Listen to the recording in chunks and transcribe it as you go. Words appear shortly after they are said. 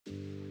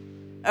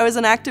I was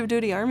an active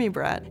duty Army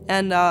brat,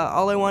 and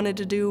all I wanted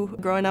to do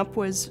growing up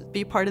was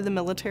be part of the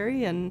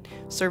military and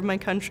serve my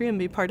country and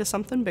be part of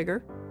something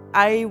bigger.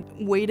 I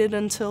waited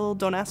until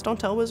Don't Ask, Don't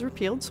Tell was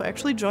repealed, so I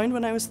actually joined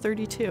when I was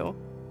 32.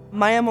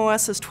 My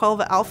MOS is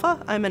 12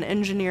 Alpha. I'm an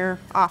engineer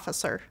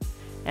officer,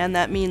 and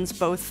that means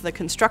both the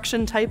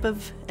construction type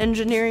of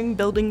engineering,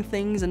 building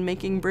things and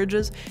making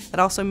bridges. It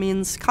also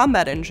means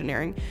combat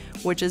engineering,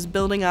 which is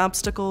building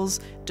obstacles,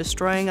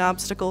 destroying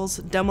obstacles,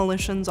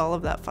 demolitions, all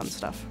of that fun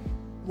stuff.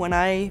 When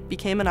I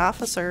became an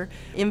officer,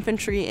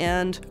 infantry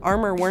and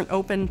armor weren't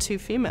open to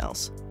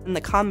females, and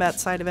the combat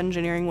side of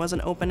engineering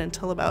wasn't open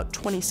until about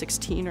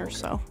 2016 or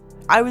so.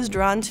 I was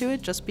drawn to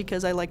it just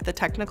because I like the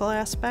technical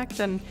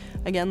aspect and,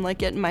 again, like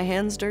getting my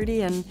hands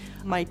dirty, and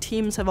my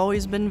teams have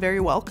always been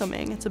very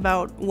welcoming. It's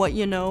about what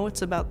you know,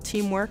 it's about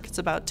teamwork, it's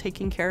about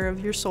taking care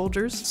of your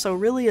soldiers. So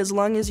really, as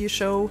long as you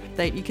show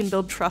that you can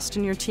build trust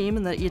in your team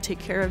and that you take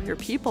care of your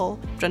people,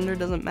 gender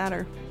doesn't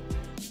matter.